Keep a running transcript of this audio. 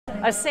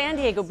A San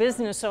Diego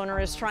business owner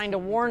is trying to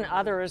warn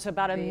others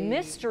about a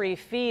mystery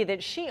fee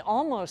that she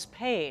almost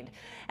paid.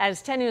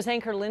 As 10 News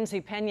anchor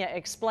Lindsay Pena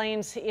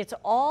explains, it's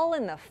all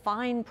in the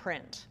fine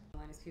print.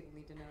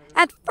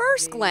 At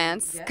first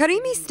glance,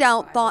 Karimi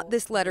Stout thought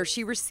this letter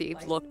she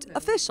received looked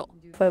official.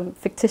 From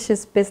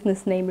Fictitious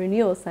Business Name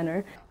Renewal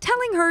Center,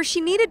 telling her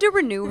she needed to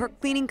renew her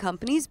cleaning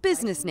company's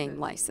business name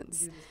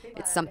license.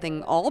 It's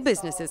something all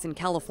businesses in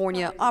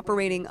California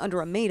operating under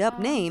a made-up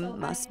name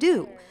must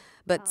do.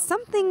 But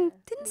something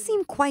didn't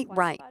seem quite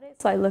right.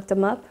 So I looked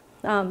them up.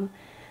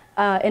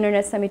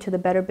 Internet sent me to the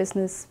Better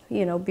Business,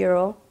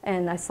 Bureau,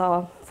 and I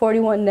saw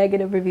 41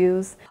 negative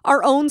reviews.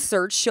 Our own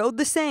search showed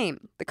the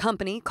same. The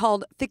company,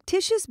 called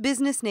Fictitious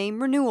Business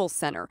Name Renewal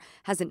Center,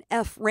 has an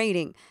F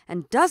rating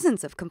and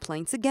dozens of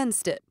complaints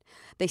against it.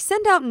 They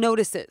send out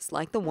notices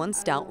like the one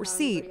Stout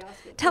received,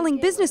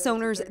 telling business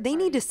owners they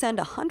need to send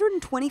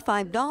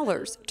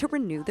 $125 to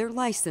renew their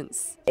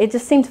license. It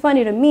just seemed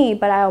funny to me,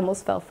 but I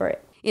almost fell for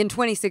it. In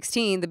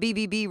 2016, the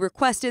BBB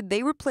requested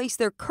they replace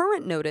their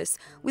current notice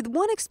with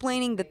one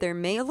explaining that their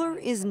mailer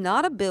is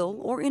not a bill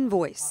or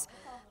invoice.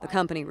 The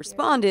company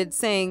responded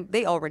saying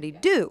they already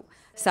do,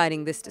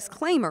 citing this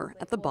disclaimer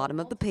at the bottom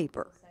of the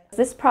paper.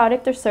 This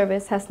product or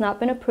service has not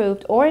been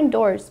approved or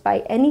endorsed by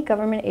any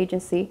government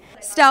agency.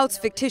 Stout's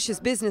fictitious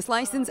business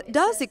license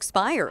does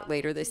expire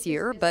later this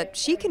year, but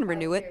she can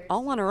renew it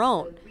all on her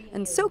own.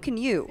 And so can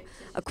you.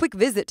 A quick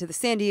visit to the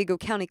San Diego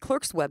County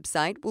Clerk's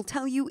website will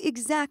tell you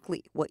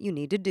exactly what you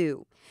need to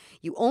do.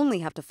 You only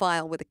have to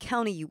file with the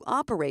county you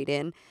operate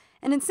in,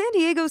 and in San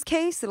Diego's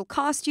case, it'll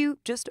cost you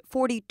just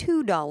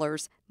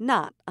 $42,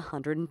 not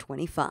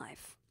 $125.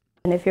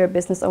 And if you're a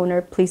business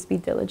owner, please be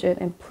diligent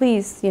and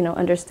please,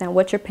 understand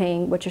what you're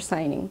paying, what you're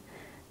signing.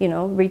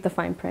 Read the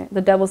fine print. The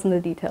devil's in the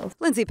details.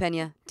 Lindsay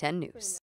Pena, 10 News.